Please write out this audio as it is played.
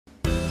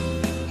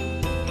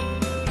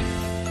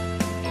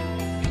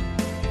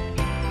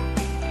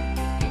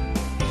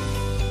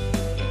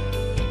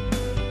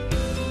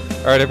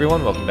All right,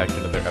 everyone, welcome back to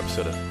another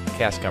episode of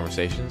Cast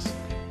Conversations.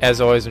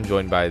 As always, I'm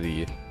joined by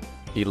the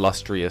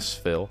illustrious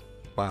Phil.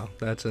 Wow,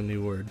 that's a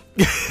new word.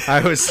 I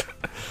was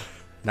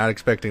not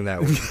expecting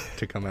that one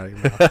to come out of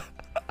your mouth.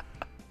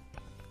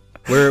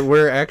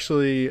 We're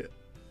actually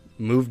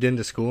moved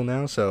into school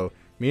now, so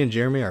me and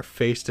Jeremy are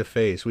face to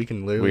face. We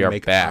can literally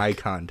make eye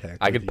contact.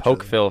 I could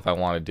poke Phil if I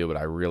wanted to, but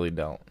I really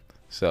don't.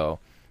 So,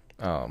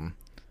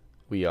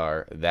 we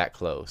are that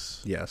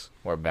close. Yes,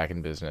 we're back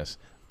in business.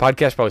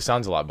 Podcast probably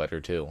sounds a lot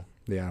better too.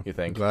 Yeah, you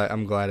think?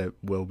 I'm glad it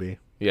will be.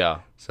 Yeah.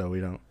 So we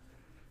don't.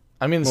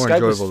 I mean,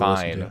 Skype is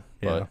fine,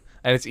 but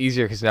and it's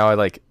easier because now I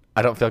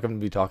don't feel like I'm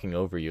gonna be talking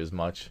over you as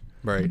much.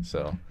 Right.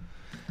 So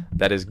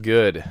that is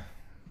good.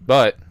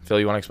 But Phil,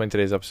 you want to explain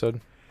today's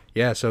episode?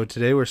 Yeah. So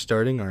today we're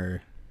starting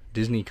our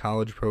Disney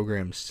College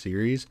Program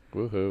series.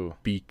 Woohoo!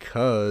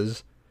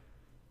 Because,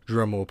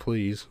 drumroll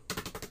please,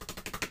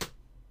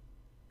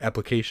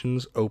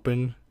 applications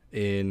open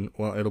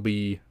it'll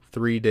be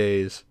 3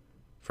 days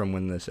from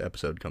when this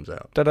episode comes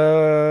out.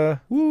 Ta-da!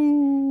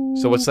 Woo!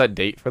 So what's that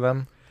date for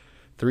them?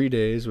 3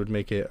 days would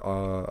make it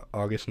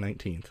August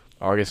 19th.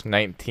 August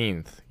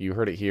 19th. You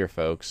heard it here,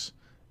 folks.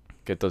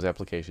 Get those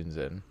applications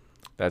in.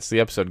 That's the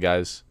episode,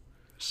 guys.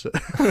 So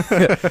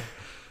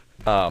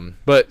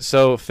but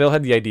Phil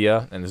had the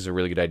idea, and this is a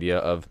really good idea,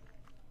 of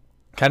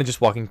kind of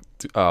just walking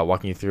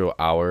you through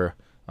our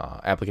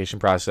application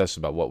process,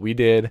 about what we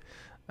did,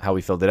 how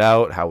we filled it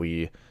out, how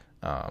we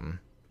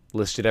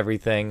listed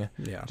everything.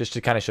 Yeah. Just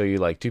to kind of show you,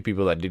 like, two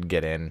people that did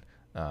get in,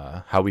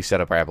 how we set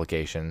up our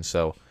application.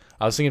 So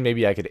I was thinking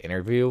maybe I could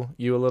interview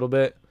you a little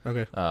bit.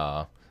 Okay.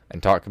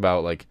 And talk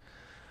about, like,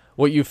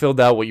 what you filled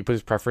out, what you put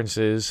as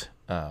preferences,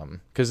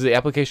 because the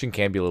application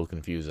can be a little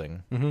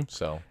confusing. Mm-hmm.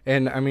 So.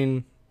 And I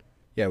mean,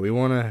 yeah, we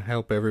want to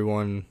help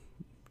everyone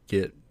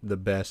get the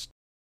best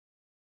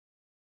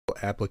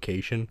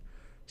application.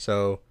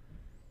 So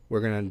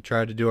we're going to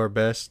try to do our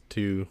best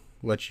to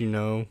let you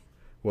know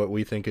what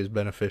we think is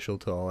beneficial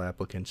to all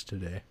applicants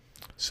today.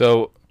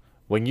 So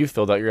when you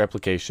filled out your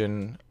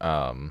application,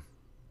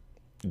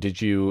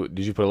 did you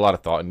put a lot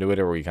of thought into it,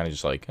 or were you kind of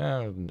just like,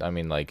 kind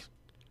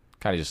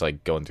of just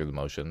like going through the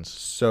motions?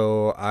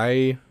 So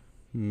I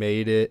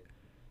made it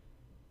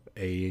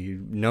a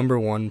number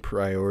one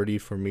priority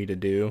for me to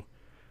do.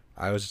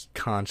 I was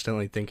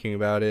constantly thinking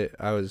about it.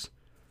 I was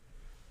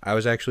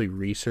actually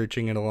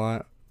researching it a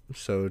lot,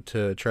 so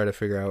to try to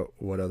figure out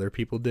what other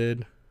people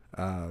did,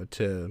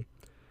 to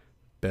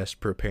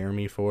best prepare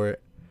me for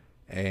it.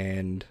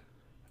 And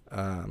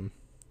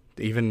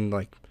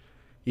even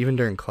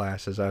during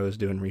classes, I was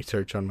doing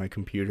research on my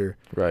computer,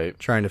 right,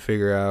 trying to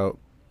figure out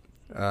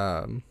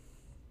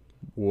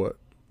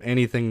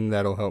anything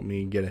that'll help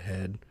me get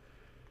ahead.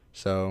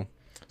 So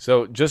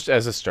just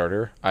as a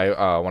starter,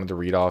 I wanted to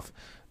read off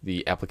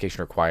the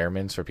application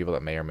requirements for people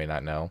that may or may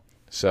not know.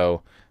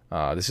 So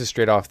this is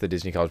straight off the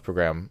Disney College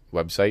Program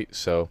website.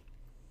 So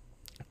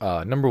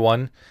number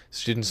one,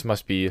 students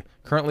must be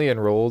currently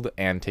enrolled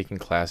and taking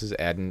classes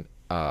at an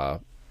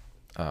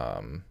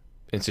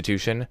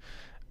institution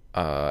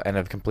and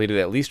have completed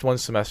at least one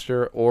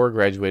semester or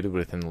graduated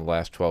within the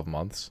last 12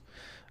 months.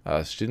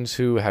 Students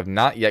who have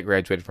not yet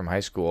graduated from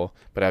high school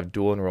but have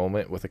dual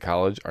enrollment with a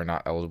college are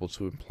not eligible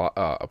to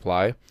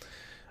apply.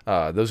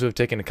 Those who have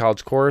taken a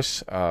college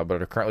course but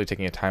are currently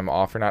taking a time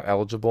off are not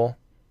eligible.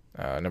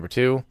 Number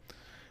two,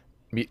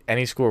 meet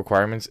any school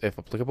requirements if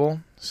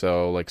applicable.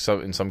 So, like,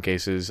 in some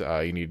cases,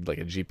 you need like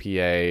a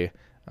GPA,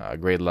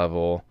 grade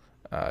level.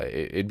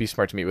 It'd be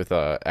smart to meet with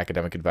a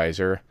academic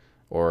advisor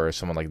or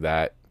someone like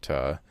that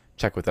to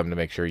check with them to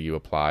make sure you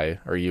apply,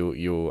 or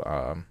you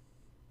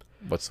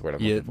what's the word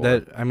I'm looking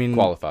for?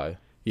 Qualify.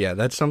 Yeah,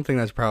 that's something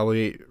that's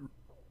probably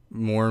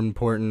more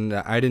important.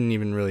 I didn't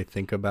even really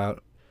think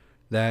about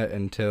that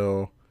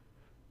until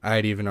I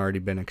had even already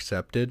been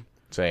accepted.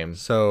 Same.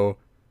 So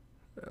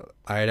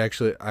I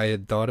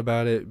had thought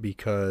about it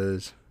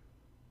because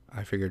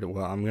I figured,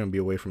 well, I'm going to be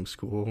away from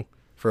school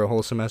for a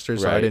whole semester,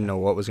 so right. I didn't know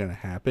what was going to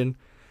happen.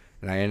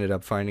 And I ended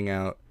up finding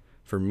out,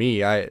 for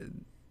me,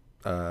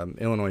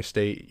 Illinois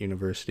State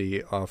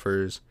University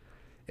offers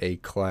a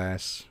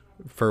class.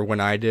 For when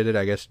I did it,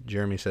 I guess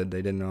Jeremy said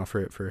they didn't offer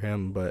it for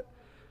him, but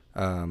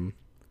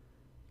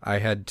I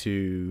had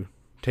to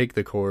take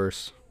the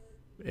course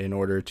in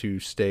order to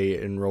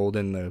stay enrolled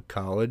in the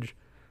college.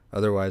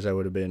 Otherwise, I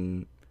would have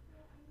been,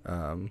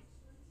 I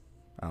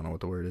don't know what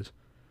the word is,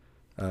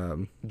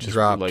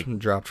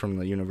 dropped from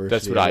the university.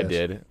 That's what I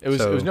did. It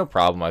was no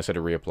problem. I said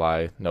to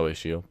reapply, no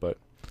issue. But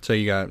so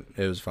it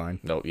was fine.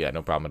 No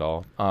problem at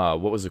all.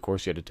 What was the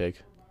course you had to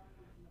take?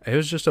 It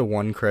was just a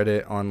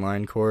 1-credit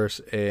online course,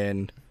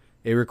 and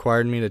it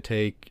required me to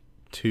take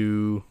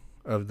 2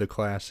 of the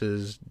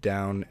classes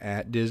down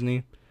at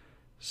Disney.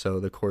 So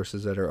the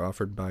courses that are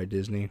offered by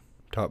Disney,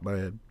 taught by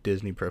a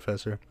Disney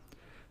professor.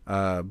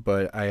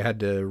 But I had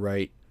to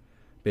write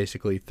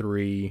basically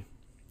 3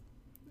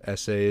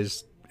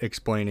 essays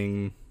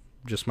explaining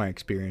just my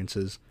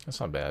experiences. That's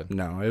not bad.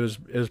 No, it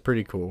was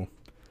pretty cool.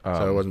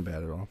 So it wasn't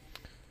bad at all.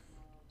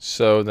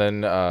 So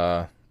then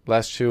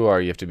Last two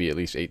are you have to be at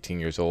least 18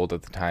 years old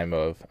at the time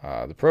of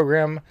the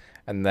program,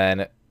 and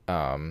then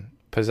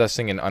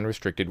possessing an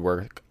unrestricted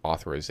work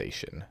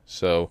authorization.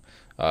 So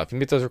if you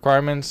meet those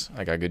requirements,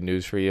 I got good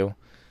news for you.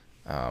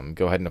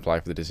 Go ahead and apply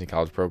for the Disney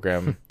College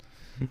program.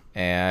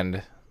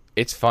 And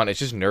it's fun. It's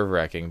just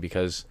nerve-wracking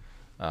because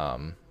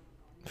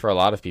for a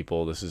lot of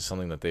people, this is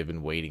something that they've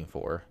been waiting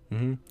for.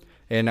 Mm-hmm.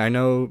 And I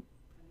know,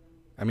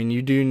 I mean,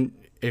 you do,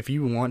 if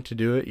you want to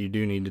do it, you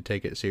do need to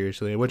take it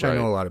seriously, which I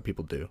know a lot of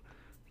people do.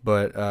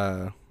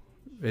 But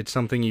it's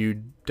something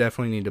you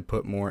definitely need to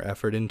put more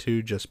effort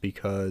into just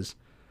because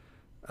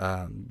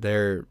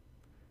there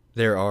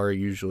are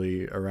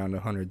usually around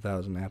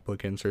 100,000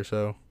 applicants or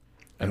so.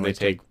 And they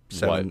take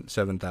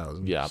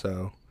 7,000. Yeah.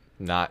 So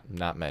not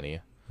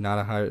many. Not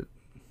a high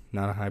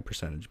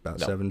percentage, about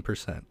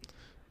 7%.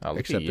 Look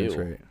acceptance at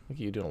you. rate. Look at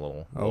you doing a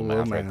little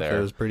math right there.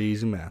 It was pretty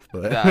easy math,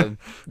 but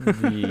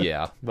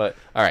yeah. But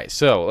all right,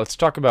 so let's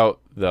talk about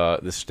the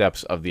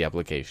steps of the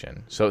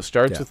application. So it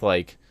starts with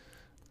like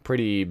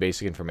pretty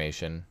basic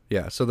information.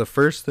 Yeah. So the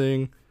first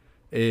thing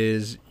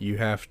is you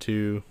have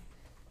to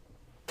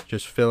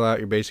just fill out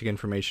your basic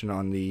information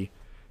on you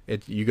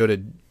go to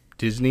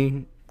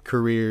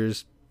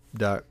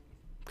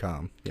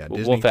DisneyCareers.com. Yeah,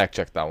 We'll fact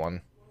check that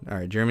one. All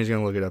right, Jeremy's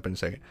going to look it up in a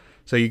second.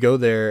 So you go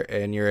there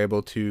and you're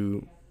able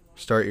to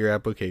start your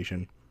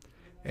application.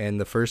 And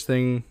the first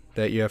thing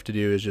that you have to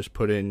do is just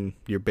put in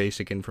your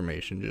basic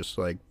information, just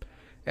like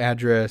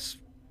address,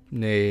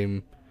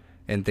 name,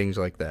 and things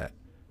like that.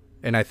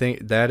 And I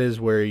think that is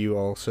where you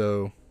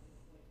also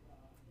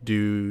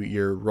do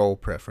your role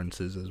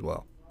preferences as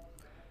well.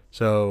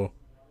 So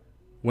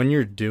when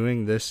you're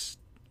doing this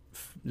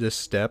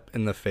step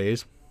in the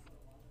phase,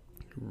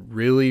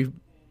 really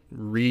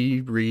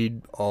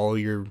reread all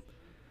your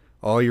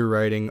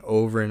writing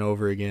over and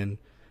over again,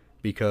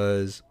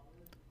 because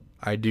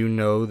I do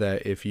know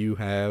that if you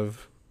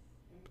have,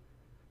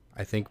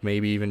 I think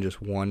maybe even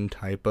just one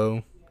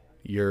typo,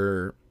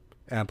 your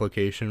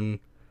application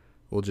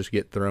will just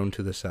get thrown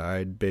to the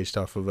side based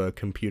off of a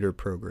computer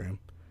program.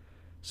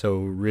 So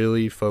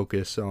really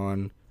focus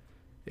on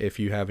if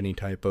you have any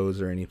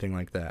typos or anything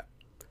like that.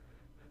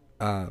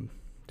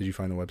 Did you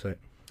find the website?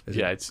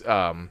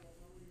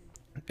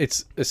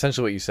 It's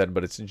essentially what you said,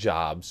 but it's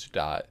jobs.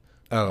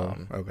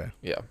 Okay.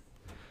 Yeah.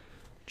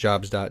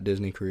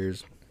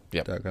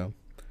 Jobs.disneycareers.com.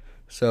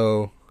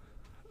 So,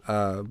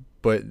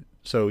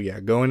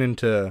 going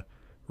into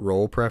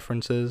role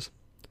preferences,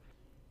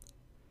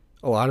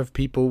 a lot of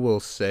people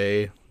will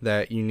say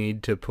that you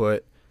need to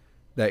put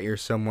that you're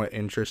somewhat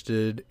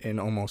interested in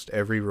almost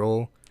every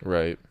role.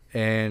 Right.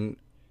 And,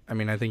 I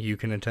mean, I think you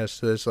can attest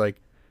to this. Like,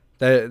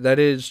 that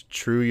is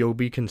true. You'll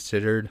be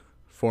considered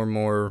for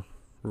more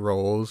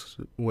roles,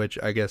 which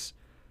I guess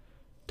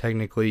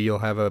technically you'll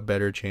have a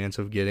better chance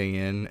of getting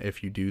in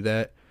if you do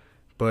that.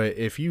 But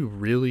if you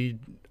really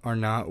are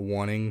not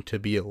wanting to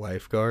be a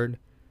lifeguard,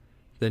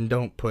 then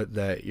don't put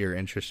that you're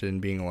interested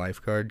in being a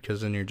lifeguard,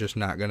 because then you're just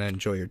not going to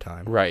enjoy your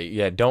time. Right.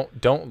 Yeah.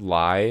 Don't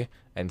lie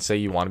and say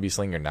you want to be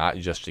something you're not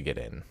just to get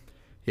in.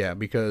 Yeah,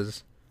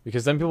 because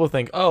then people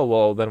think, oh,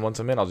 well, then once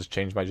I'm in, I'll just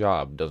change my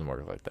job. It doesn't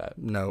work like that.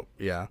 No.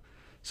 Yeah.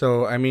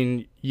 So, I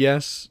mean,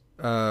 yes,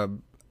 I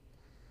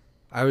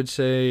would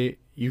say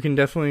you can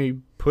definitely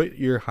put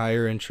your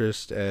higher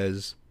interest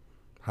as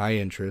high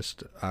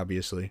interest,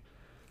 obviously.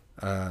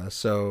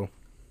 So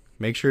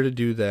make sure to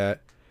do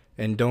that,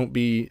 and don't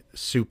be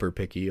super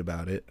picky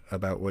about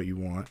what you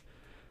want.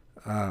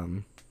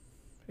 And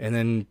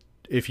then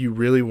if you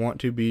really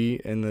want to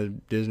be in the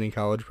Disney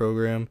College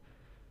program,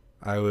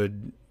 I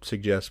would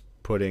suggest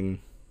putting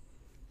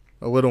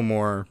a little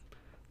more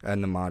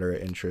on the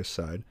moderate interest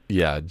side.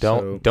 Yeah,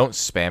 don't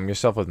spam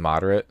yourself with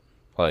moderate.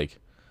 Like,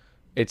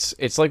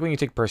 it's like when you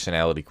take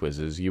personality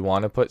quizzes. You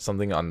want to put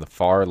something on the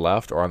far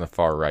left or on the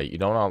far right. You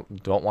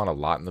don't want a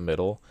lot in the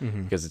middle,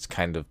 because it's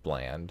kind of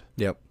bland.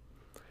 Yep.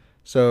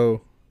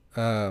 So,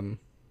 and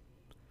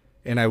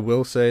I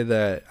will say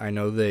that I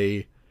know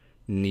they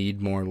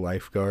need more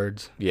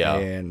lifeguards. Yeah.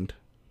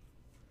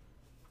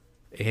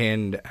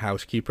 And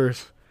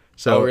housekeepers.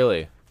 So, oh,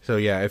 really? So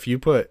yeah, if you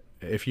put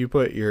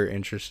you're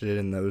interested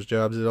in those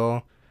jobs at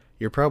all,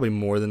 you're probably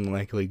more than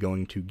likely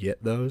going to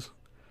get those.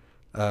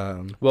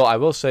 Well, I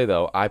will say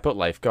though, I put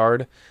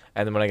lifeguard,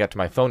 and then when I got to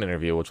my phone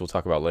interview, which we'll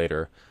talk about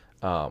later,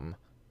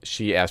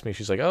 she asked me,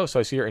 she's like, "Oh, so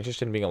I see you're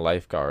interested in being a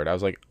lifeguard." I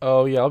was like,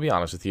 "Oh yeah, I'll be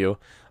honest with you,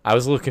 I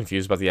was a little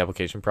confused about the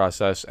application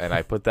process, and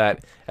I put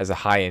that as a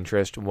high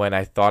interest when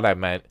I thought I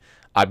meant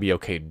I'd be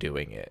okay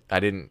doing it. I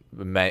didn't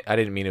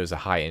mean it was a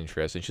high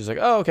interest." And she's like,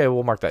 "Oh, okay,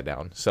 we'll mark that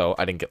down." So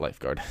I didn't get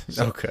lifeguard.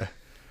 So. Okay.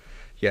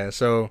 Yeah.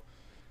 So,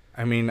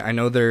 I mean, I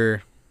know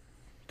they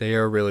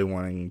are really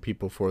wanting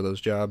people for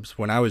those jobs.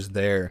 When I was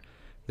there,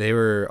 they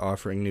were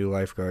offering new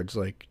lifeguards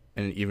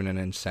even an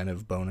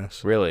incentive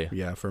bonus. Really?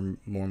 Yeah, for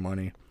more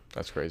money.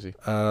 That's crazy.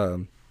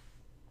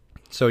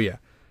 So yeah,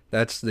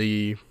 that's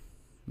the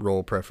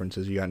role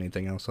preferences. You got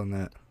anything else on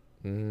that?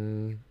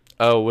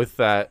 Oh, with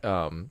that,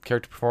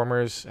 character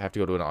performers have to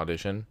go to an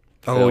audition.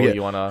 Oh, Phil, yeah.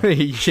 You wanna?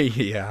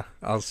 Yeah,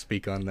 I'll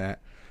speak on that.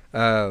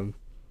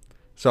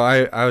 So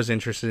I was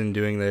interested in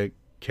doing the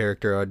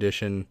character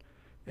audition,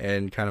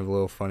 and kind of a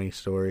little funny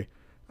story.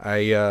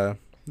 So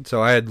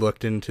I had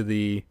looked into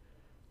the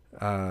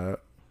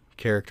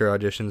character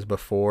auditions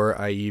before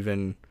I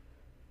even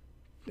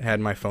had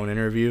my phone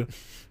interview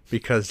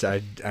because I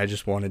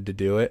just wanted to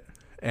do it.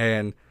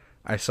 And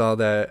I saw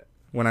that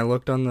when I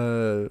looked on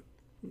the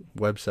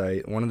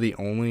website, one of the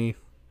only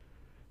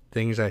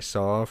things I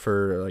saw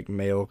for like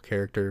male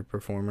character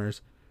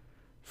performers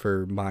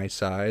for my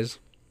size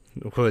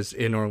was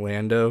in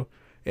Orlando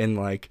in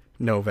like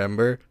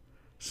November.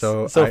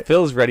 So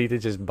Phil's ready to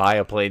just buy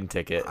a plane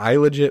ticket. I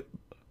legit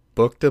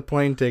booked a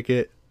plane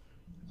ticket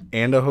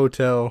and a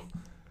hotel.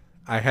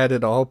 I had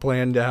it all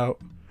planned out,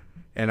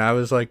 and I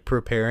was like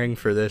preparing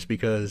for this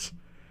because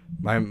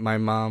my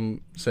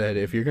mom said,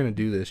 if you're going to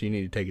do this, you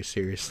need to take it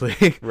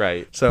seriously.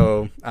 Right.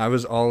 So I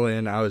was all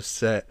in. I was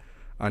set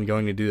on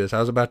going to do this. I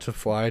was about to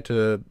fly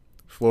to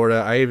Florida.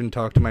 I even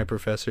talked to my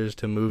professors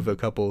to move a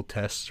couple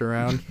tests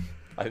around.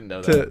 I didn't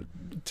know that.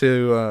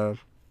 To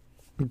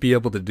be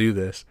able to do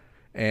this.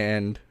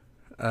 And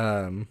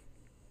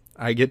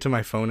I get to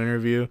my phone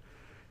interview,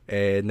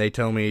 and they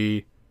tell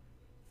me,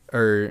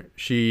 or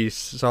she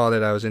saw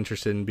that I was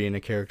interested in being a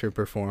character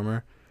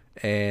performer,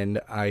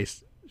 and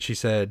she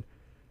said,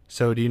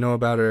 so do you know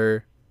about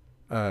our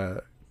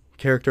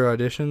character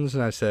auditions?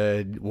 And I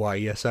said, why,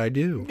 yes, I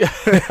do.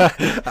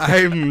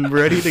 I'm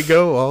ready to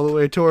go all the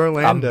way to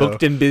Orlando. I'm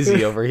booked and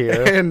busy over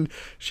here. And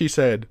she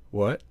said,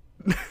 what?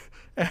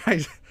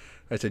 I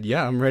said,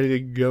 yeah, I'm ready to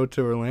go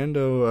to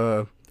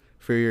Orlando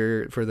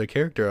for the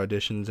character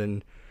auditions.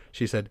 And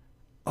she said,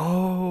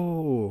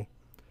 oh,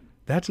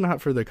 that's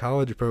not for the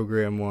college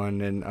program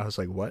one. And I was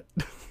like, what?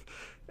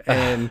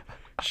 And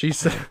she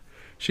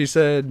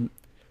said,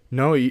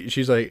 no,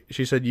 she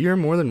said, you're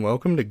more than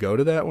welcome to go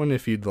to that one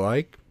if you'd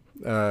like.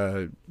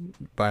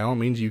 By all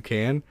means you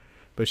can.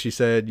 But she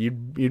said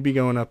you'd be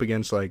going up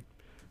against like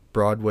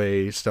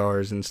Broadway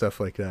stars and stuff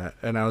like that.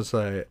 And I was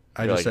like,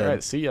 I just said, all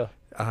right, see ya.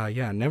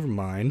 Yeah, never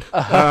mind.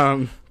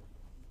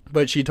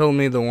 But she told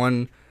me the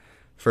one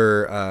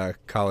for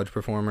college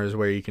performers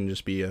where you can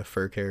just be a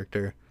fur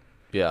character.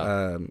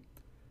 Yeah.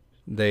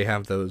 They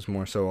have those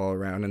more so all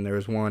around, and there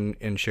was one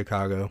in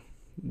Chicago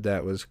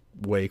that was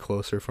way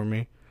closer for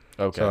me.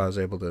 Okay. So I was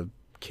able to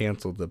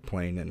cancel the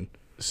plane and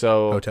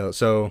hotel.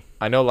 So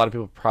I know a lot of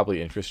people are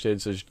probably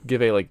interested, so just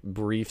give a like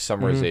brief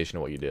summarization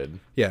of what you did.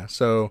 Yeah.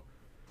 So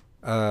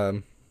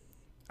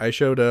I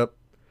showed up,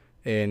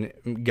 and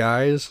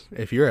guys,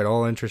 if you're at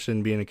all interested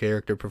in being a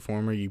character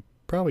performer, you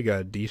probably got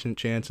a decent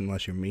chance,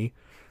 unless you're me.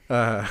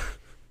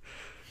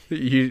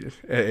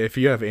 If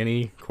you have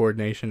any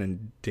coordination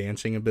and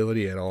dancing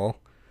ability at all,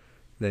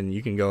 then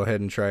you can go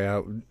ahead and try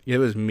out. It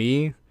was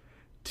me,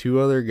 2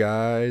 other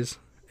guys,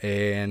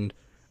 and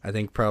I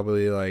think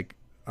probably like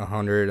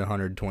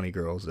 120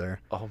 girls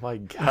there. Oh my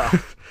god.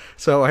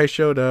 So I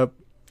showed up,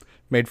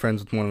 made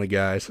friends with one of the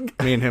guys.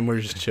 Me and him were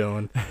just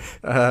chilling.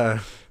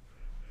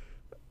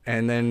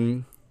 And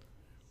then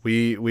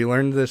we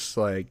learned this,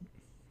 like,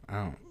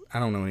 I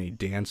don't know any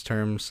dance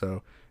terms,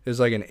 so it was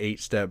like an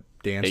 8-step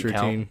dance 8 routine.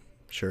 count?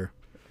 Sure.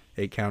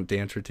 8-count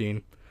dance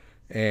routine.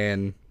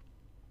 And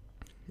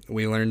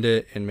we learned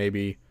it in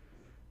maybe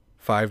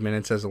 5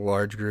 minutes as a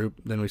large group.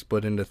 Then we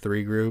split into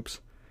 3 groups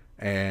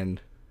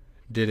and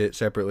did it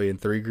separately in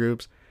 3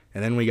 groups.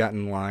 And then we got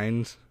in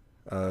lines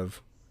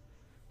of,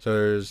 so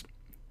there's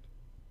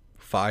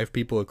 5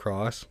 people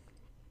across,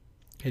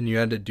 and you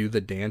had to do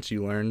the dance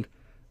you learned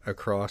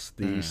across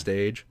the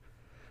stage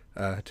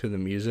to the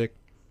music.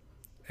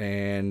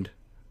 And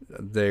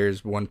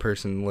there's one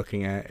person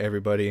looking at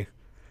everybody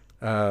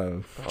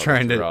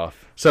trying to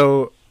rough.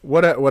 So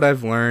what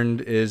I've learned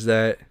is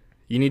that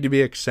you need to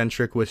be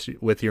eccentric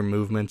with your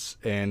movements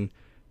and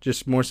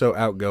just more so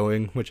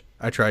outgoing, which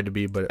I tried to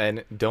be. But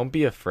and don't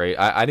be afraid.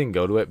 I didn't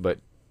go to it, but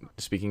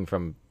speaking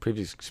from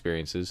previous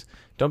experiences,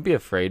 don't be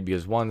afraid,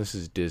 because 1, this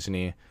is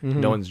Disney.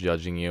 No one's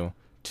judging you.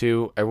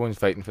 2, everyone's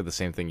fighting for the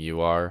same thing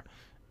you are.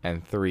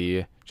 And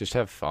 3, just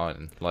have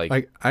fun.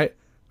 Like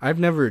I've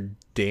never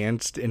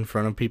danced in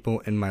front of people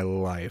in my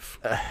life.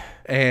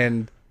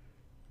 And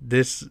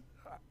this,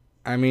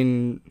 I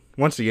mean,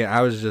 once again,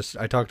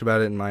 I talked about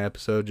it in my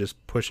episode, just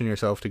pushing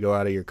yourself to go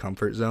out of your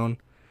comfort zone.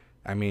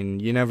 I mean,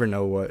 you never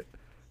know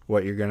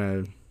what you're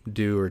going to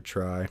do or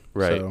try.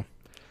 Right. So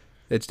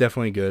it's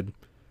definitely good.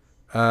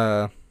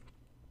 So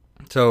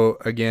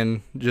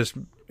again, just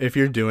if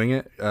you're doing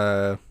it,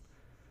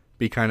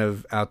 be kind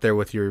of out there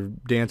with your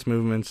dance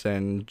movements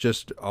and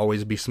just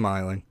always be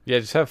smiling. Yeah,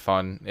 just have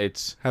fun.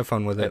 Have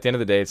fun with it. At the end of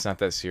the day, it's not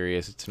that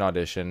serious. It's an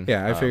audition.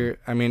 Yeah, I figure.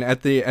 I mean,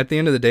 at the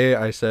end of the day,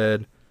 I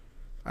said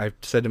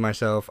to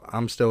myself,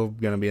 I'm still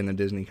gonna be in the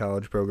Disney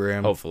college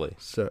program. Hopefully.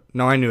 So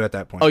no, I knew at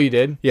that point. Oh, you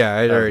did? Yeah,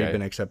 I'd already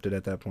been accepted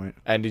at that point.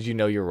 And did you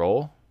know your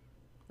role,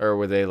 or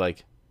were they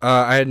like?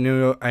 I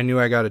knew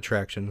I got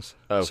attractions.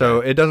 Okay. So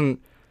it doesn't.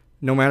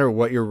 No matter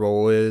what your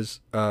role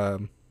is,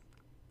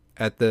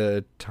 at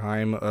the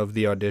time of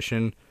the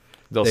audition,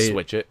 They'll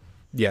switch it.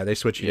 Yeah, they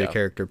switch you to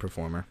character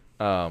performer.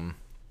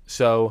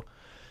 So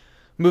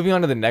Moving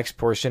on to the next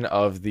portion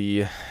of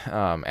the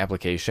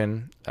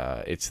application,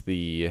 it's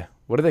the,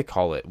 what do they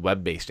call it?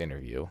 Web-based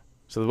interview.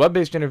 So the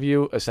web-based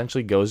interview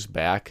essentially goes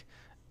back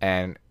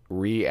and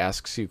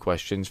re-asks you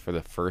questions for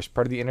the first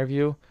part of the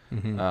interview.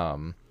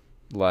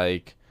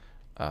 Like,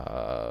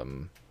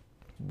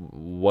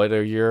 what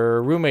are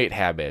your roommate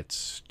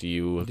habits? Do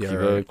you keep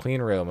a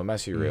clean room, a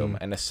messy room?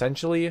 And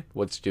essentially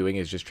what's doing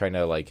is just trying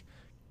to, like,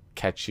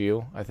 catch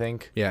you, I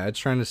think. Yeah, it's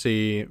trying to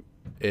see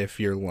if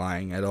you're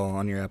lying at all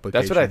on your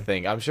application. That's what I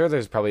think. I'm sure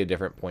there's probably a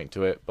different point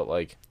to it, but,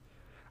 like,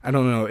 I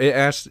don't know. It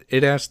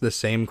asked the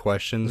same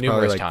questions numerous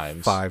probably like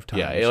times. 5 times.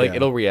 Yeah,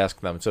 it'll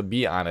re-ask them. So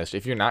be honest.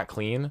 If you're not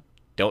clean,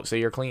 don't say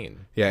you're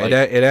clean. Yeah, like,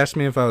 it asked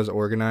me if I was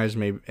organized,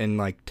 maybe in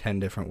like 10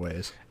 different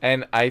ways.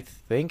 And I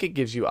think it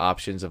gives you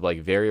options of like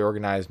very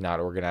organized,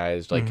 not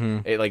organized. Like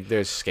it, like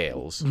there's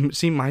scales.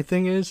 See, my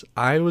thing is,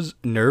 I was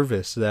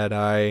nervous that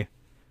I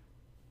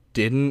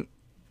didn't,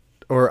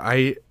 or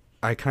I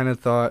kind of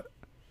thought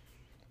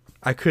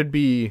I could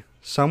be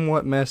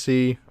somewhat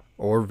messy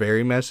or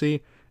very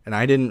messy, and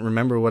I didn't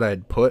remember what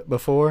I'd put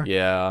before.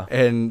 Yeah.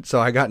 And so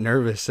I got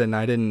nervous, and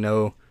I didn't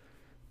know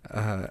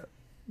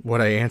what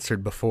I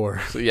answered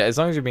before. So yeah, as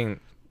long as you're being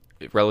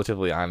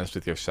relatively honest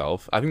with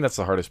yourself, I think that's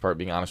the hardest part,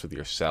 being honest with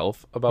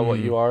yourself about what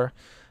you are.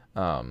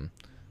 Then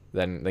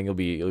you'll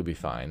be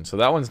fine. So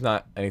that one's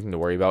not anything to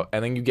worry about.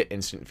 And then you get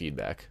instant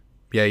feedback.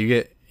 Yeah, you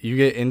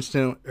get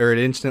instant, or it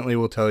instantly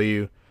will tell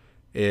you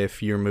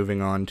if you're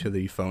moving on to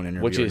the phone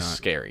interview, which or is not.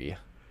 scary.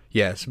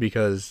 Yes,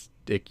 because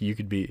you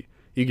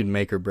could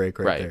make or break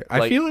right there.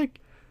 Like,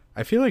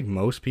 I feel like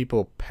most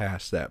people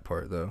pass that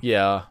part though.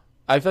 Yeah,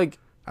 I feel like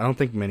I don't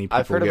think many people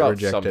I've heard get about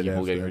rejected some people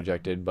after getting that.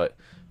 rejected, but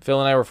Phil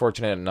and I were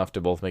fortunate enough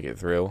to both make it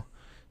through.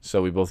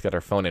 So we both got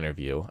our phone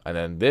interview, and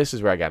then this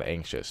is where I got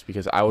anxious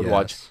because I would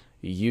watch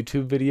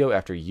YouTube video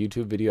after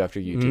YouTube video after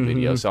YouTube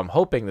video. So I'm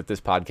hoping that this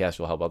podcast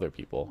will help other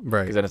people,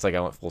 right? Because then it's like I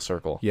went full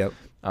circle. Yep.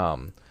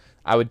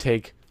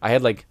 I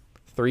had like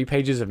 3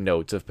 pages of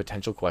notes of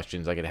potential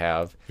questions I could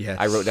have. Yes.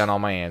 I wrote down all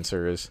my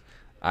answers.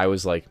 I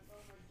was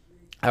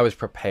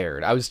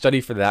prepared. I would study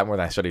for that more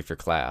than I studied for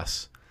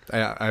class.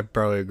 I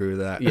probably agree with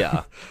that.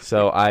 Yeah.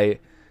 So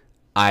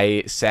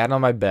I sat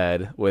on my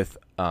bed with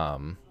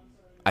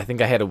I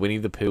think I had a Winnie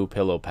the Pooh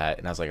pillow pet,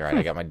 and I was like, all right,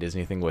 I got my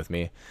Disney thing with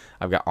me.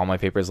 I've got all my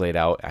papers laid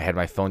out. I had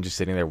my phone just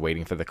sitting there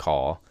waiting for the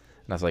call,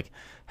 and I was like,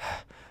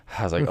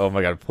 oh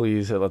my god,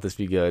 please let this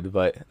be good.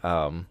 But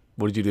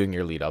what did you do in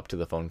your lead up to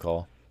the phone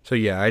call? So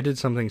yeah, I did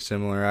something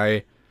similar.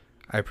 I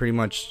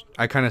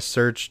kind of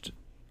searched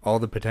all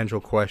the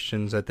potential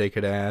questions that they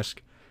could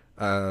ask.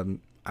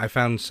 I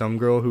found some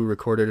girl who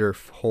recorded her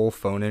whole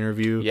phone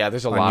interview. Yeah,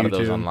 there's a lot of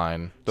those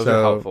online. Those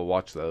are helpful.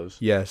 Watch those.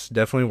 Yes,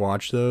 definitely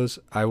watch those.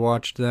 I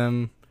watched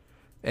them,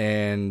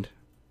 and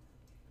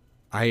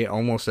I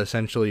almost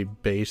essentially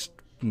based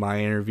my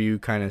interview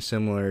kind of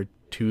similar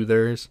to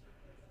theirs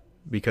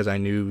because I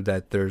knew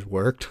that theirs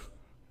worked.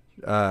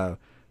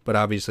 But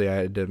obviously I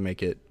had to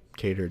make it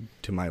catered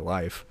to my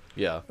life.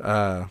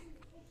 Yeah.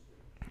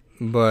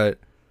 But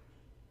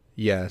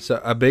yeah,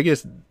 so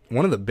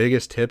one of the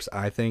biggest tips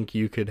I think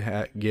you could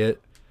get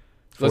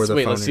for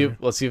let's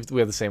see if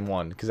we have the same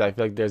one, because I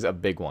feel like there's a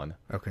big one.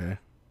 Okay.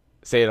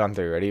 Say it on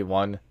 3. Ready?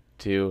 1,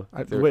 2,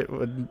 3. Wait,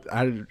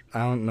 I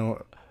don't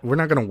know. We're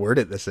not gonna word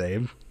it the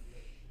same.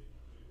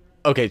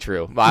 Okay,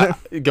 true.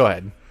 Go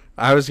ahead.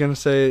 I was gonna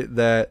say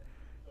that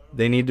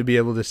they need to be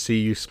able to see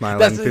you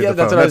smiling through the phone.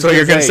 That's what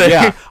you're gonna say.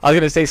 Yeah, I was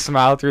gonna say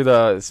smile through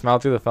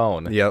the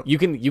phone. Yep. You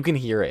can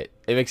hear it.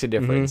 It makes a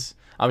difference.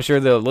 I'm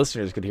sure the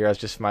listeners could hear us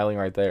just smiling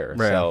right there.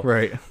 Right. So,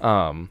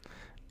 right.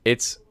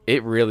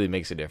 It really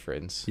makes a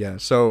difference. Yeah.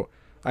 So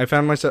I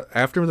found myself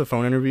after the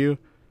phone interview,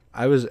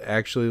 I was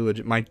actually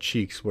legit. My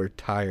cheeks were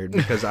tired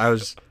because I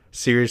was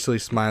seriously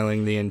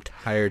smiling the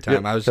entire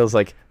time. I was Phil's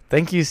like,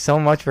 "Thank you so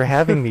much for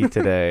having me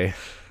today."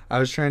 I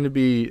was trying to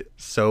be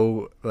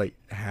so like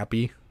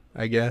happy,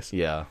 I guess.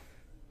 Yeah.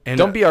 And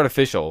don't be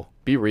artificial.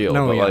 Be real.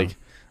 No, but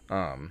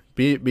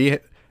yeah.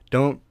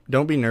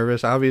 Don't be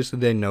nervous. Obviously,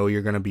 they know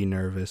you're gonna be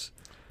nervous.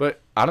 But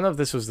I don't know if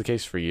this was the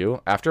case for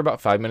you. After about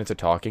 5 minutes of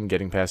talking,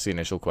 getting past the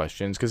initial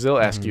questions, because they'll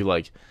ask you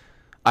like,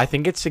 I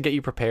think it's to get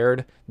you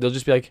prepared. They'll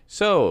just be like,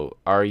 "So,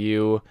 are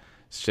you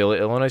still at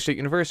Illinois State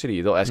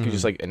University?" They'll ask you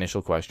just like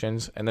initial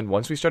questions, and then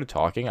once we started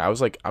talking, I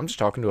was like, "I'm just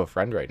talking to a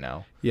friend right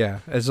now."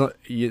 Yeah,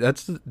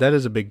 that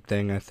is a big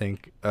thing. I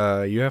think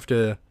you have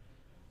to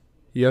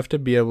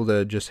be able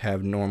to just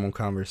have normal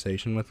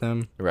conversation with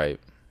them, Right.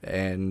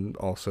 and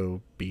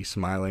also be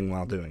smiling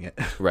while doing it.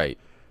 Right.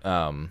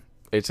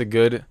 It's a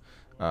good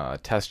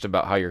test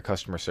about how your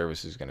customer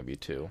service is going to be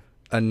too.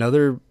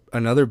 Another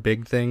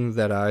big thing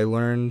that I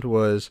learned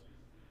was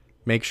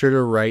make sure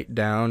to write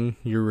down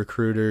your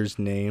recruiter's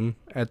name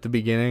at the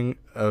beginning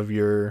of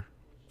your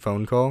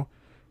phone call,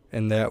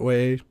 and that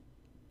way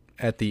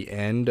at the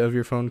end of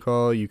your phone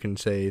call you can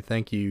say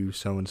thank you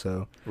so and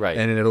so. Right.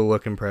 And it'll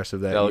look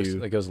impressive that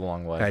that goes a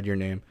long way. Had your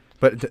name.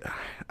 But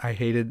I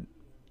hated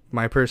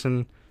my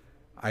person.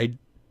 I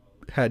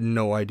had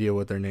no idea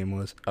what their name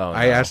was. Oh,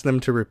 I no. asked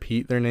them to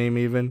repeat their name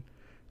even,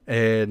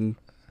 and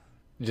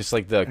Just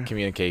like the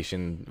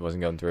communication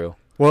wasn't going through.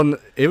 Well,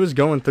 it was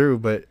going through,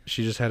 but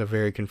she just had a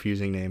very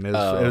confusing name. It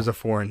was a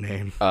foreign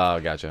name. Oh,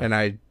 gotcha. And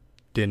I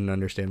didn't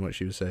understand what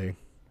she was saying.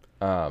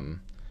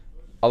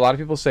 A lot of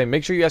people say,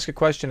 make sure you ask a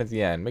question at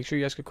the end. Make sure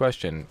you ask a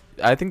question.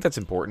 I think that's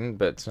important,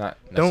 but it's not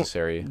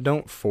necessary.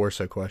 Don't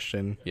force a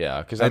question.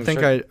 Yeah, because I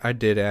think I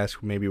did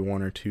ask maybe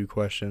 1 or 2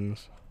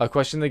 questions. A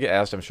question they get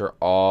asked, I'm sure,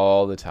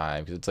 all the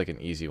time, because it's like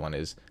an easy one,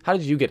 is, how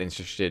did you get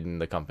interested in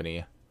the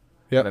company?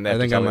 Yeah, I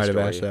think I might have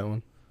asked that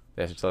one.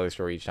 They have to tell their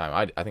story each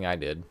time. I think I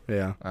did.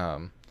 Yeah.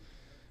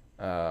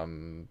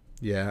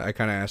 Yeah, I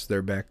kind of asked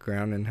their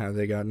background and how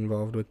they got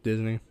involved with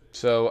Disney.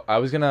 So I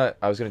was gonna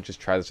just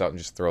try this out and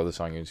just throw this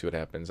on you and see what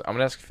happens. I'm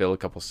gonna ask Phil a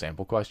couple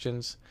sample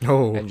questions.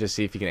 And just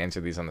see if he can answer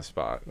these on the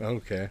spot.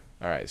 Okay.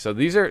 All right. So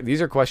these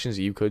are questions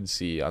that you could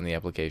see on the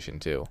application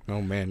too.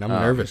 Oh man, I'm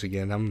nervous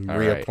again. I'm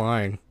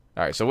reapplying.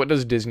 All right. So what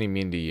does Disney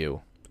mean to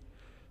you?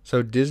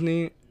 So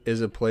Disney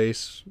is a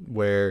place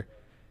where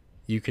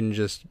you can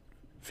just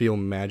feel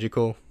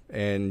magical,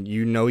 and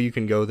you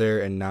can go there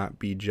and not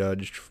be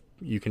judged.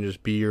 You can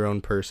just be your own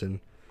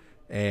person,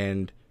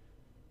 and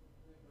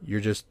you're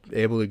just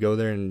able to go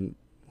there and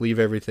leave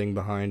everything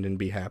behind and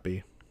be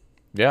happy.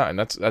 Yeah, and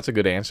that's a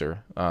good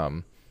answer.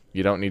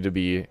 You don't need to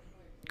be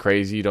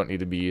crazy. You don't need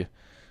to be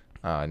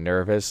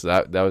nervous.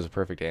 That was a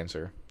perfect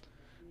answer.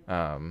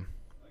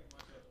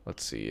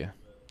 Let's see.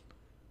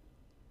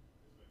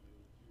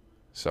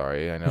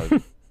 Sorry, I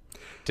know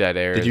dead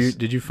air.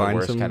 Did you find the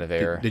worst some kind of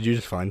air? Did you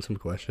just find some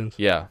questions?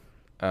 Yeah.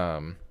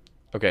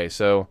 Okay,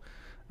 so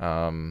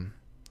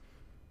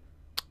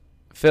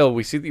Phil,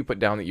 we see that you put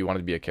down that you wanted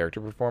to be a character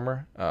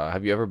performer.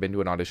 Have you ever been to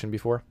an audition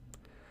before?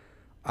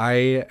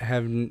 I've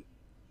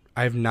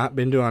not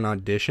been to an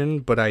audition,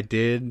 but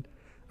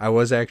I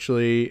was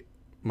actually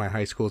my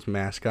high school's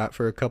mascot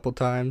for a couple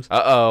times.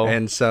 Uh-oh.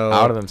 And so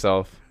outed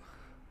himself.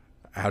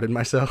 Outed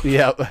myself?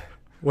 Yep.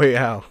 Wait,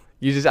 how?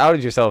 You just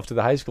outed yourself to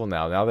the high school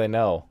now. Now they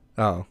know.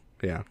 Oh,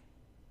 yeah.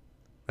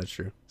 That's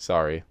true.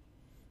 Sorry.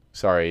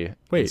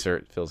 Wait.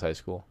 Insert Phil's high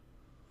school.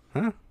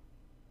 Huh?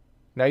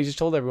 Now you just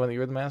told everyone that you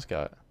were the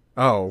mascot.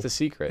 Oh. It's a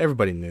secret.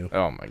 Everybody knew.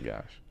 Oh my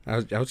gosh.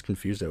 I was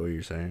confused at what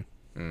you're saying.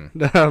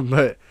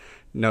 But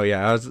no,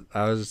 yeah,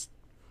 I was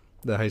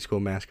the high school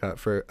mascot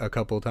for a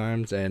couple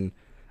times, and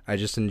I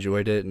just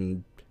enjoyed it,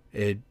 and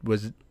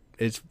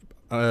it's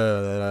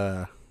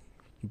got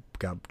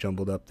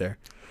jumbled up there.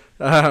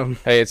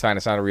 Hey, it's fine.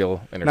 It's not a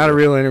real interview. Not a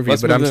real interview,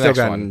 but I'm still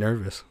gotten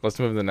nervous. Let's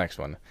move to the next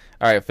one.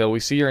 All right, Phil, we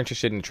see you're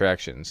interested in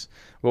attractions.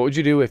 What would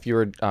you do if you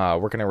were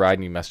working a ride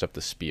and you messed up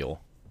the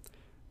spiel?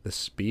 The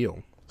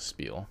spiel?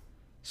 Spiel.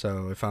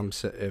 So if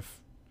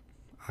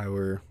I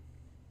were...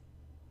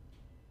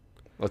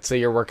 Let's say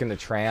you're working the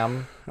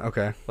tram.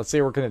 Okay. Let's say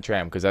you're working the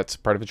tram, because that's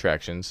part of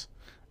attractions,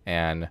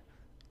 and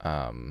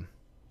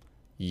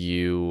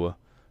you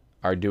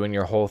are doing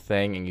your whole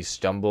thing, and you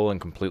stumble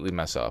and completely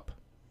mess up.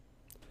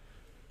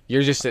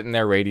 You're just sitting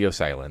there, radio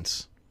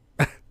silence.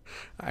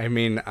 I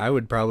mean, I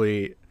would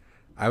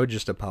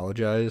just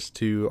apologize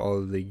to all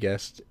of the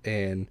guests,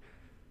 and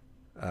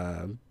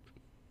I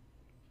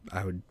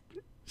would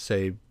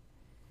say,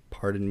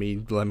 pardon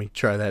me, let me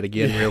try that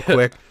again real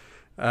quick,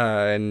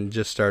 and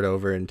just start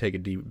over and take a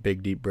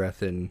big deep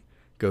breath and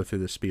go through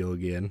the spiel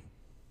again.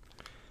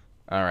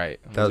 All right.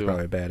 That was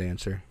probably a bad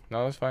answer.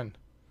 No, that's fine.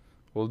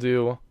 We'll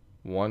do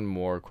one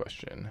more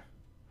question.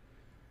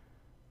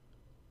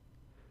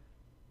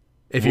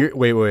 If you're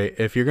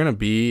if you're gonna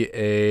be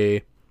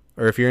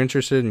or if you're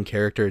interested in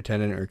character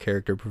attendant or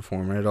character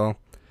performer at all,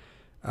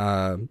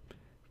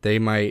 they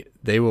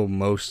will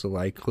most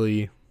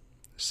likely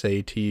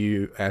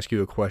ask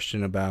you a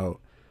question about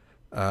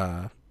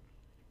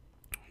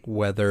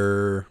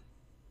whether.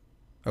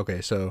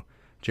 Okay, so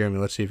Jeremy,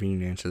 let's see if you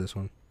can answer this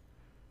one.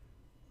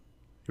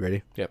 You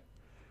ready? Yep.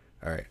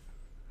 All right.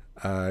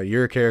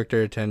 You're a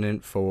character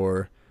attendant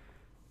for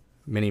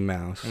Minnie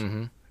Mouse,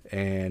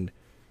 and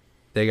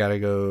she's got to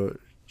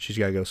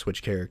go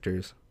switch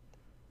characters.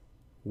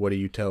 What do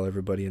you tell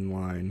everybody in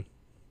line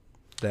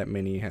that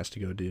Minnie has to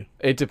go do?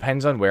 It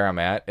depends on where I'm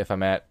at. If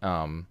I'm at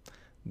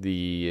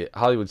the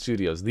Hollywood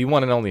Studios, the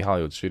one and only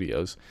Hollywood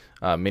Studios,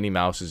 Minnie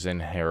Mouse is in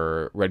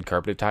her red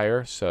carpet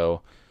attire.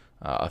 So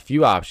a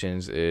few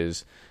options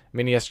is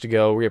Minnie has to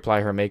go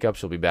reapply her makeup.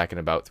 She'll be back in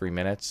about 3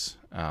 minutes.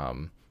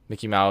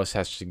 Mickey Mouse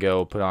has to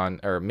go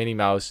Minnie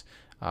Mouse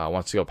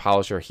wants to go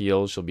polish her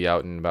heels. She'll be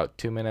out in about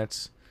 2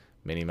 minutes.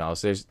 Minnie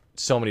Mouse. There's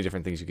so many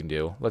different things you can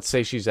do. Let's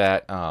say she's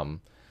at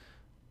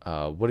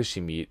what does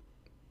she meet?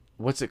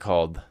 What's it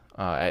called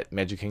at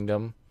Magic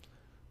Kingdom?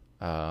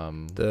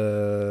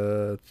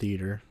 The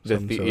theater. It's a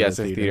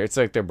theater. It's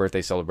like their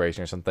birthday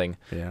celebration or something.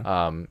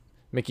 Yeah.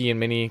 Mickey and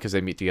Minnie, because they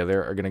meet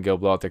together, are gonna go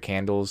blow out their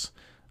candles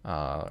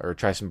or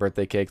try some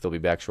birthday cake. They'll be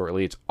back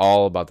shortly. It's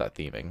all about that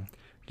theming.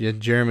 Yeah,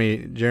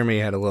 Jeremy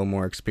had a little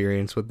more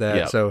experience with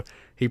that, so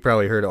he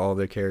probably heard all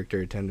the character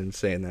attendants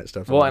saying that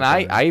stuff. Well, and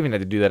I even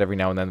had to do that every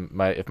now and then.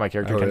 If my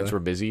character attendants were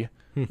busy,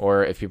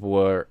 or if people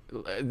were,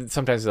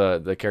 sometimes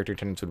the character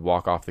attendants would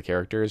walk off the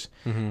characters,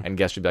 and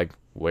guests would be like,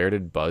 "Where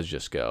did Buzz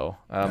just go?"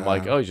 And I'm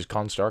like, "Oh, he's just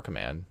calling Star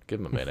Command. Give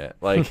him a minute."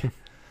 Like,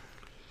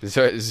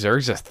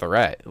 Zurg's a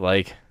threat.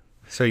 Like,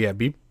 So yeah,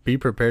 be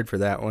prepared for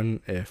that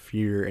one if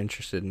you're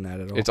interested in that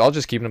at all. it's all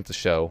just keeping up the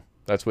show.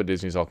 That's what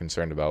Disney's all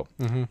concerned about.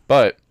 Mm-hmm.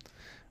 But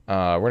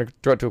we're gonna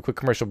throw it to a quick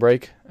commercial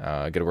break.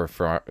 Get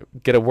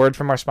a word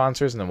from our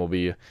sponsors, and then we'll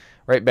be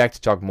right back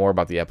to talk more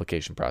about the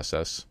application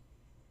process.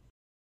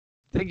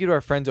 Thank you to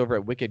our friends over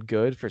at Wicked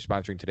Good for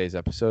sponsoring today's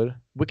episode.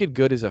 Wicked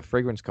Good is a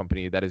fragrance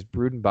company that is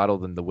brewed and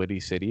bottled in the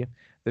Windy City.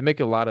 They make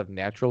a lot of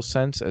natural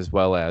scents as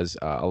well as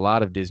a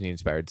lot of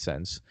Disney-inspired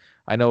scents.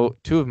 I know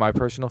two of my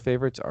personal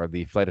favorites are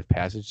the Flight of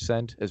Passage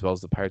scent as well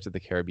as the Pirates of the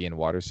Caribbean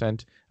water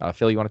scent.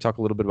 Phil, you want to talk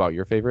a little bit about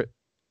your favorite?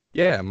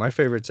 Yeah, my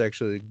favorite's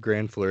actually the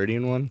Grand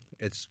Floridian one.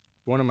 It's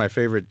one of my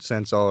favorite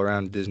scents all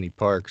around Disney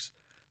parks.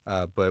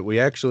 But we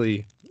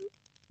actually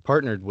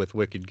partnered with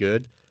Wicked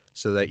Good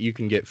so that you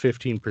can get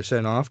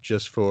 15% off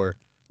just for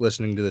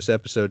listening to this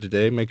episode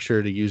today. Make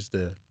sure to use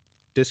the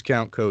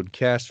discount code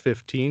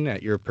CAST15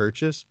 at your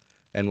purchase,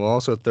 and we'll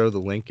also throw the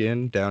link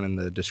down in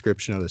the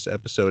description of this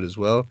episode as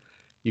well.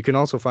 You can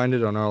also find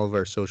it on all of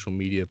our social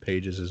media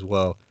pages as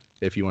well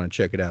if you want to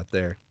check it out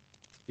there.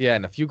 Yeah,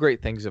 and a few great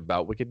things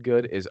about Wicked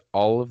Good is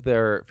all of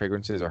their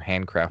fragrances are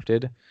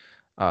handcrafted.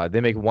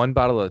 They make one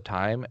bottle at a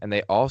time, and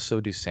they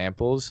also do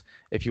samples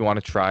if you want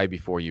to try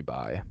before you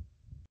buy.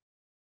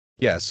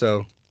 Yeah,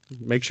 so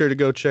make sure to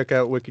go check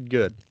out Wicked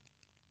Good.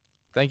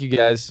 Thank you,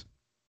 guys.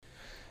 All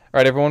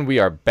right, everyone, we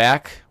are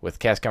back with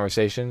Cast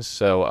Conversations.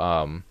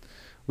 So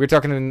we were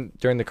talking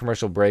during the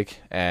commercial break,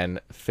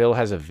 and Phil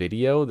has a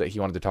video that he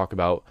wanted to talk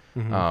about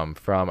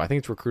from, I think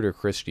it's Recruiter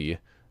Christie.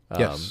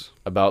 Yes.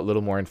 About a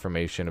little more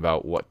information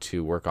about what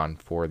to work on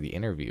for the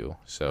interview.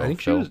 So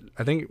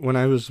I think when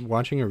I was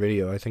watching her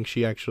video, I think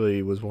she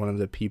actually was one of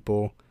the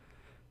people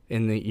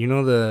in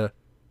the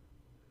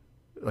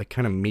like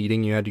kind of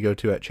meeting you had to go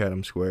to at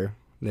Chatham Square.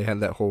 They had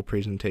that whole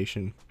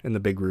presentation in the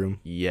big room.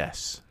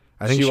 Yes.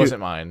 I think she wasn't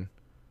mine.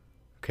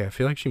 Okay, I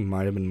feel like she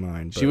might have been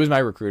mine. But... She was my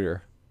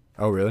recruiter.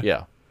 Oh, really?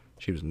 Yeah.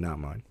 She was not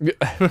mine.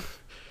 I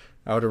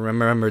would have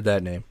remembered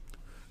that name.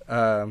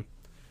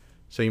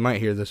 So you might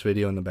hear this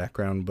video in the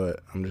background,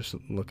 but I'm just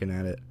looking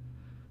at it.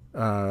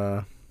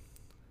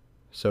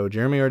 So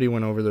Jeremy already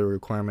went over the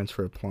requirements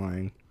for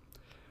applying,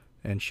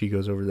 and she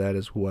goes over that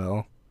as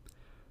well.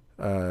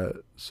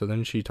 So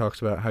then she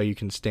talks about how you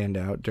can stand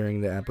out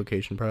during the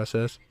application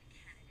process.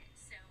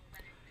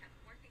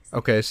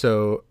 Okay,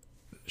 so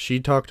she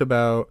talked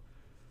about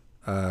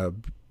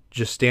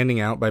just standing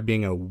out by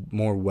being a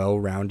more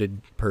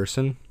well-rounded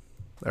person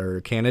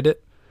or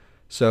candidate.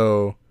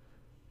 So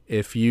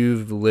if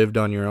you've lived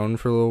on your own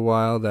for a little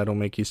while, that'll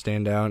make you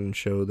stand out and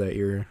show that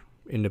you're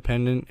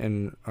independent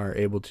and are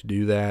able to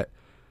do that.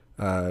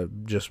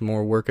 Just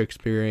more work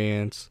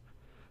experience,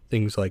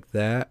 things like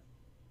that.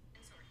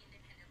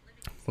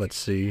 Let's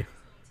see.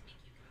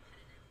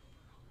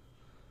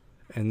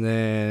 And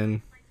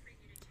then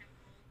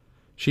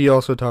she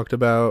also talked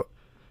about,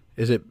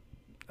 is it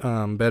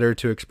better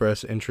to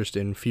express interest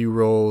in few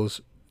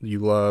roles you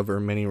love or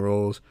many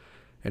roles?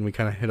 And we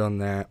kind of hit on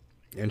that.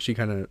 And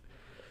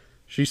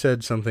she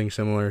said something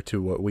similar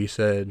to what we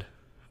said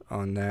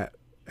on that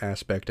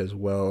aspect as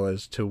well,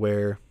 as to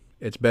where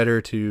it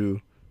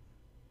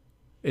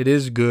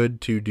is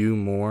good to do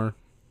more,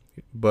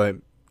 but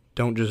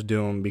don't just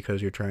do them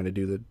because you're trying to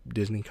do the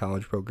Disney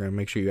college program.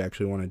 Make sure you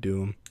actually want to do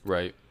them.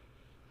 Right.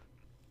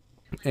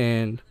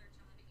 And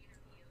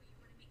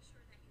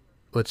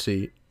let's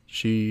see.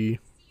 She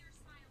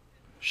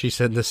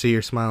said the see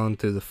her smiling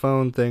through the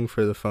phone thing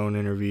for the phone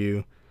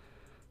interview.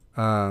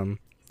 And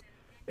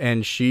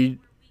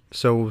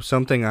so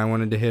something I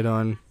wanted to hit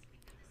on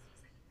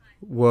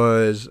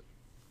was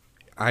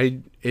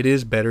it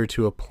is better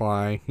to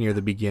apply near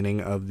the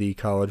beginning of the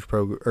college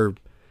program or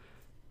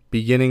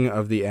beginning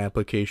of the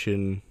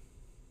application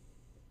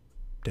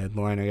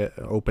deadline,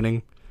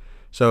 opening.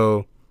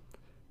 So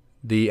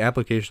the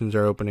applications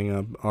are opening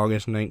up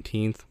August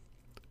 19th.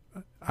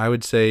 I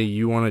would say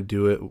you want to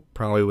do it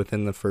probably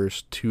within the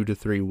first 2 to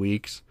 3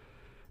 weeks,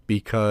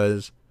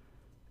 because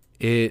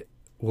it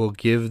will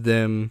give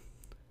them,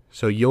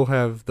 so you'll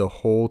have the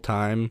whole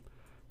time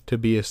to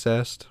be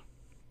assessed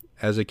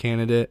as a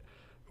candidate,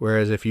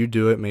 whereas if you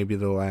do it maybe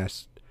the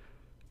last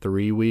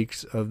 3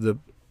 weeks of the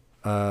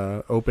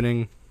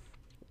opening,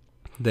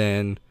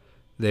 then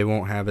they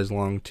won't have as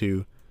long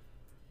to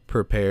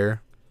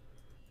prepare.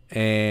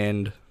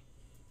 And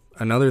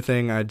another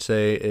thing I'd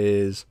say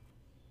is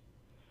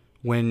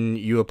when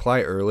you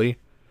apply early,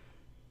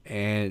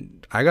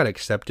 and I got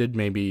accepted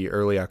maybe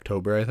early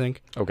October, I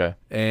think. Okay.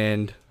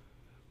 And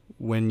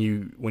when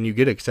you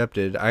get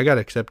accepted, I got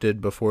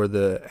accepted before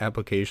the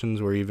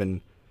applications were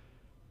even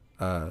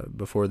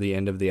before the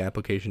end of the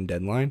application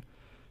deadline.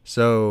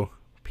 So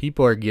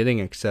people are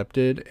getting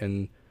accepted,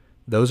 and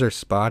those are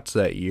spots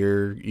that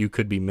you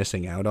could be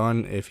missing out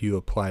on if you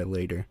apply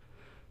later.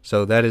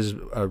 So that is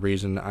a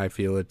reason I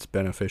feel it's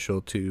beneficial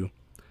to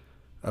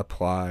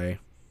apply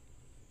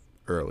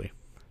early.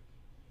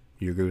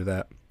 You agree with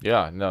that?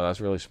 Yeah, no, that's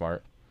really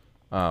smart.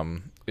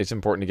 It's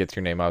important to get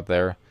your name out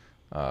there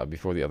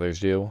before the others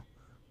do.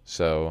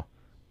 So,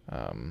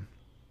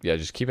 yeah,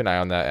 just keep an eye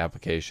on that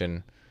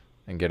application.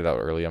 and get it out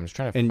early. I'm just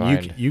trying to And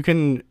find. you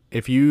can,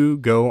 if you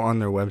go on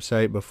their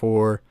website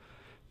before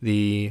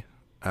the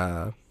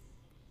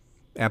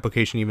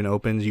application even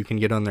opens, you can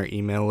get on their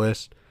email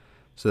list,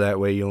 so that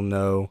way you'll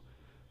know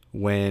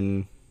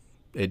when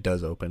it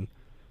does open,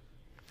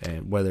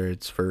 and whether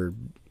it's for.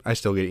 I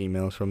still get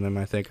emails from them.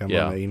 I think I'm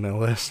on the email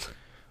list.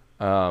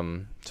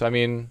 So I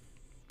mean,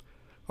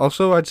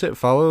 also I'd say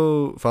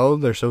follow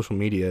their social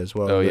media as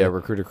well. oh yeah,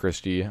 Recruiter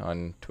Christie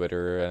on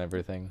Twitter and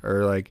everything.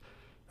 Or like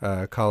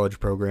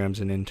college programs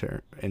and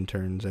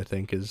interns. I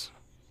think is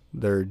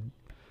their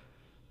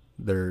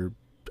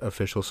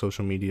official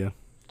social media.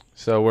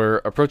 So we're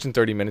approaching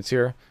 30 minutes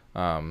here.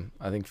 I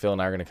think Phil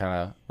and I are gonna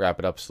kind of wrap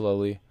it up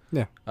slowly.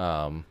 Yeah.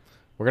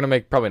 We're gonna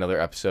make probably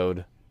another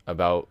episode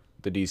about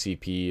the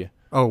DCP.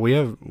 Oh, we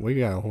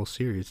got a whole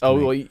series.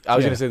 Oh, well, I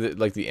was gonna say that,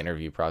 like the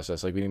interview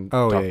process. Like we can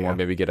talk more, yeah.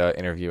 maybe get an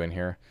interview in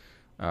here,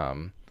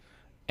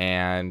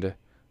 and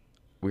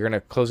we're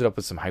gonna close it up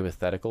with some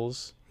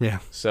hypotheticals. Yeah.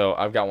 So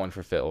I've got one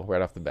for Phil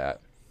right off the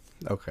bat.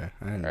 Okay.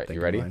 All right,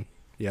 you ready? Mine.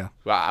 Yeah.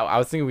 Well, I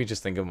was thinking we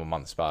just think of them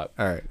on the spot.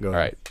 All right. Go ahead.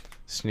 All right,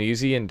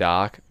 Sneezy and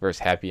Doc versus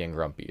Happy and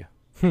Grumpy.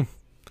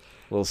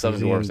 Little Seven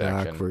Sneezy Dwarfs and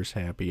Doc action. versus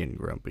Happy and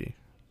Grumpy.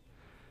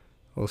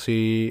 We'll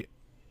see.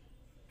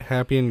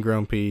 Happy and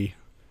Grumpy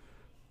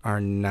are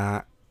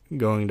not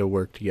going to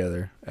work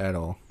together at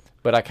all.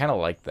 But I kind of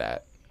like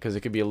that because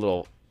it could be a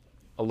little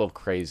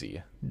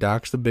crazy.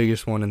 Doc's the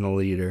biggest one and the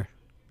leader.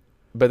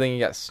 But then you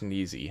got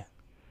Sneezy.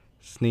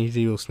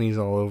 Sneezy will sneeze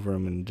all over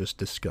him and just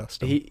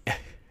disgust him.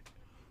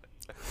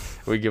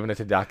 We giving it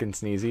to Doc and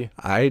Sneezy?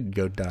 I'd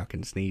go Doc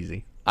and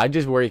Sneezy. I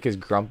just worry because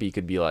Grumpy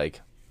could be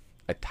like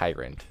a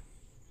tyrant.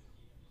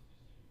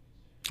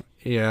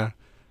 Yeah.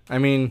 I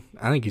mean,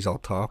 I think he's all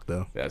talk,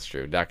 though. That's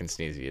true. Doc and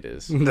Sneezy it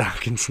is.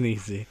 Doc and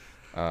Sneezy.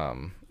 All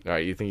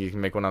right, you think you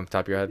can make one on the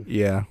top of your head?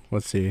 Yeah,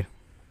 let's see.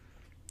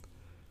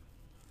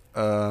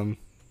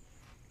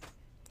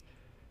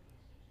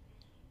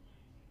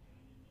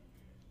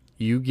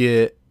 You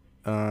get,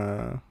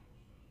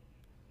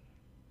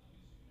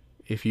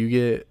 if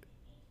you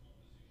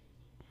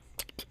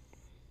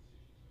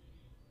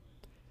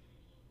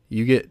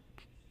get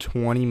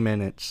 20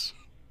 minutes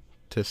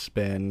to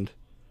spend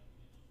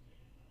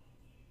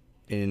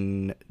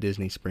in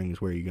Disney Springs.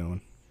 Where are you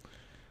going?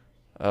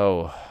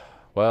 Oh,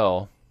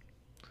 well,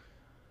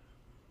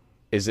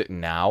 is it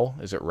now?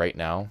 Is it right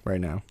now?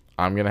 Right now.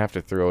 I'm going to have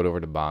to throw it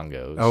over to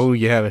Bongos. Oh,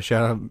 yeah, a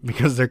shout out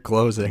because they're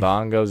closing.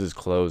 Bongos is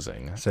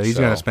closing. So he's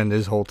going to spend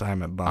his whole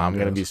time at Bongos. I'm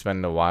going to be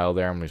spending a while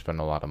there. I'm going to spend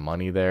a lot of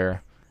money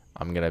there.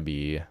 I'm going to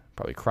be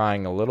probably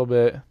crying a little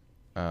bit.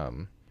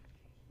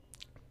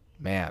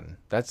 Man,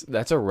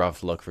 that's a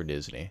rough look for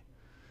Disney.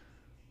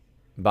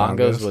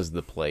 Bongos was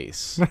the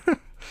place.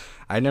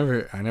 I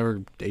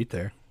never ate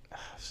there.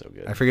 So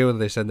good. I forget what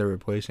they said they're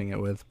replacing it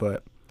with,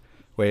 but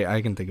wait,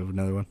 I can think of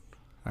another one.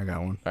 I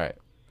got one. All right.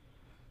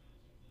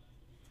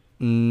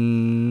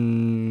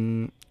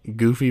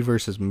 Goofy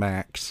versus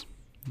Max,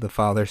 the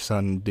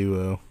father-son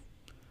duo.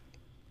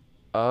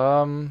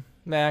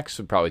 Max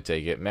would probably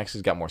take it. Max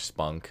has got more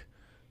spunk,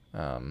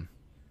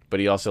 but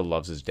he also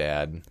loves his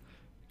dad.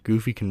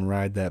 Goofy can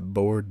ride that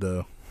board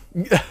though.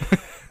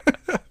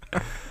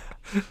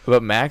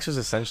 But Max was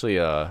essentially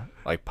a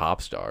like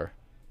pop star.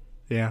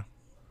 Yeah.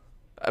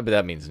 But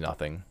that means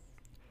nothing.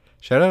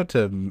 Shout out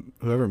to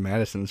whoever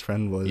Madison's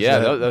friend was. Yeah,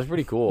 that was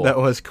pretty cool. That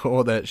was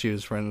cool that she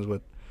was friends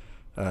with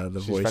the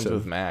She's voice friends of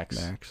with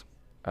Max.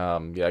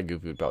 Yeah,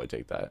 Goofy would probably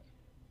take that.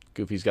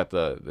 Goofy's got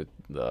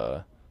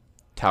the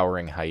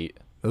towering height.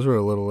 Those were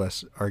a little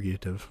less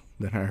argumentative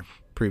than our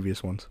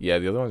previous ones. Yeah,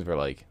 the other ones were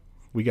like...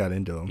 We got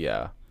into them.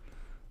 Yeah.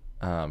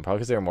 Probably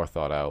because they were more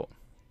thought out.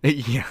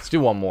 Yeah. Let's do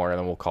one more and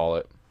then we'll call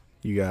it.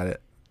 You got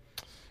it.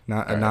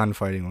 Not a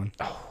non-fighting one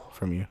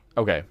from you.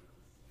 Okay.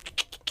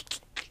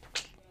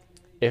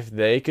 If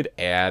they could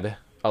add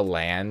a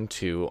land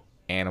to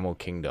Animal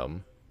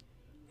Kingdom,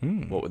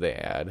 what would they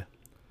add?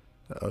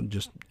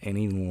 Just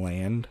any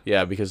land?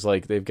 Yeah, because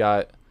like they've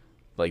got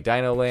like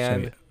Dino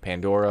Land, So,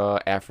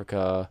 Pandora,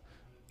 Africa,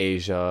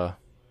 Asia.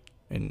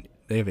 And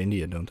they have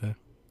India, don't they?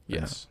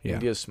 Yes. Yeah.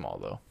 India's small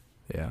though.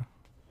 Yeah.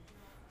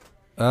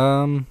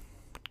 I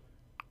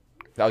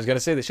was gonna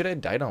say they should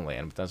have Dino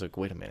Land, but I was like,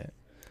 wait a minute.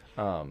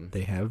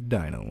 They have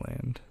Dino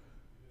Land.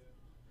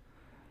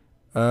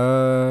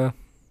 I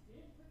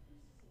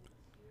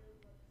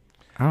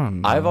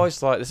don't know. I've always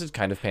thought this is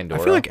kind of Pandora.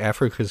 I feel like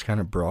Africa's kind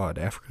of broad.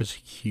 Africa's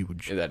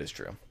huge. Yeah, that is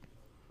true.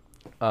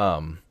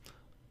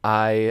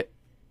 I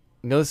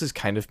know this is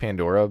kind of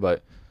Pandora,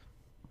 but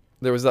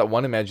there was that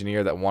one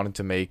Imagineer that wanted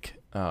to make,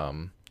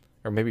 or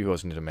maybe he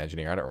wasn't an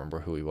Imagineer. I don't remember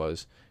who he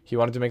was. He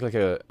wanted to make like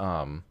a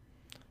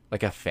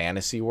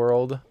fantasy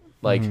world,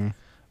 like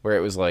where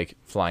it was like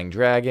flying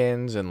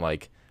dragons and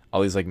like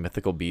all these like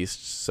mythical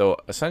beasts. So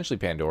essentially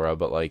Pandora,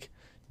 but like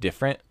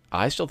different.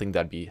 I still think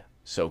that'd be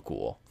so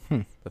cool.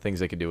 The things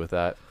they could do with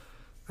that.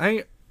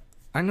 I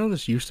know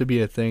this used to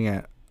be a thing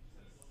at,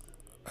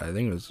 I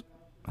think it was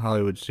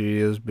Hollywood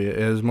Studios, but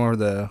it was more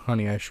the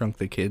Honey, I Shrunk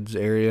the Kids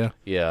area.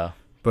 Yeah.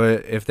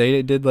 But if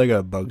they did like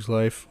a Bug's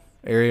Life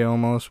area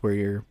almost, where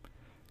you're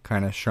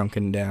kind of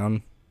shrunken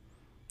down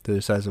to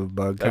the size of a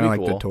bug. That'd Kind of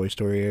be like cool. the Toy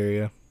Story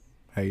area.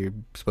 How you're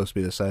supposed to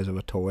be the size of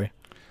a toy.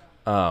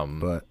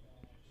 But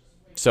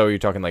So you're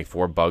talking like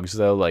 4 bugs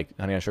though, like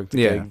Honey I Shrunk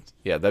the Yeah. Pig?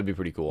 Yeah, that'd be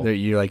pretty cool.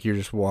 you're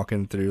just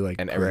walking through like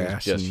And everything's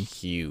grass just and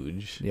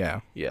huge.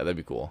 yeah. Yeah, that'd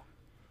be cool.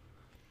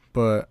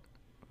 But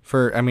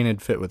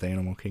it'd fit with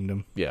Animal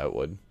Kingdom. Yeah, it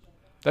would.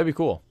 That'd be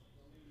cool.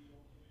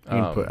 I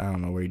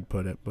don't know where you'd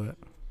put it, but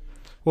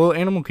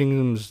Animal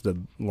Kingdom's the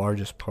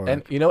largest park.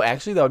 And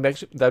actually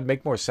that'd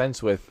make more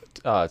sense with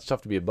It's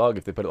Tough to Be a Bug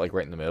if they put it like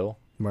right in the middle.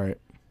 Right.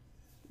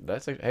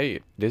 That's like,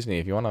 hey, Disney,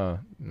 if you want to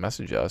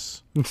message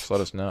us, just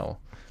let us know.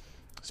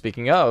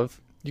 Speaking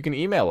of, you can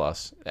email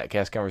us at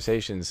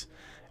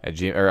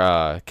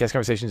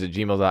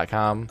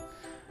castconversations@gmail.com.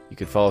 You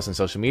could follow us on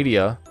social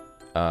media,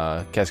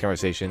 Cast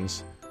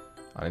Conversations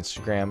on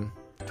Instagram,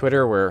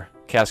 Twitter, we're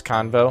Cast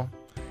Convo,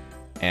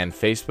 and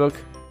Facebook.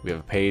 We have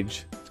a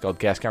page. It's called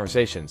Cast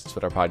Conversations. That's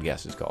what our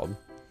podcast is called.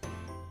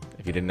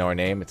 If you didn't know our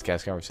name, it's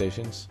Cast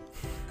Conversations.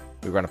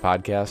 We run a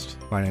podcast.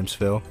 My name's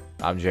Phil.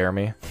 I'm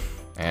Jeremy,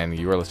 and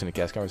you are listening to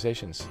Cast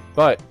Conversations.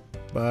 But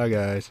Bye,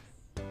 guys.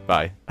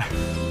 bye.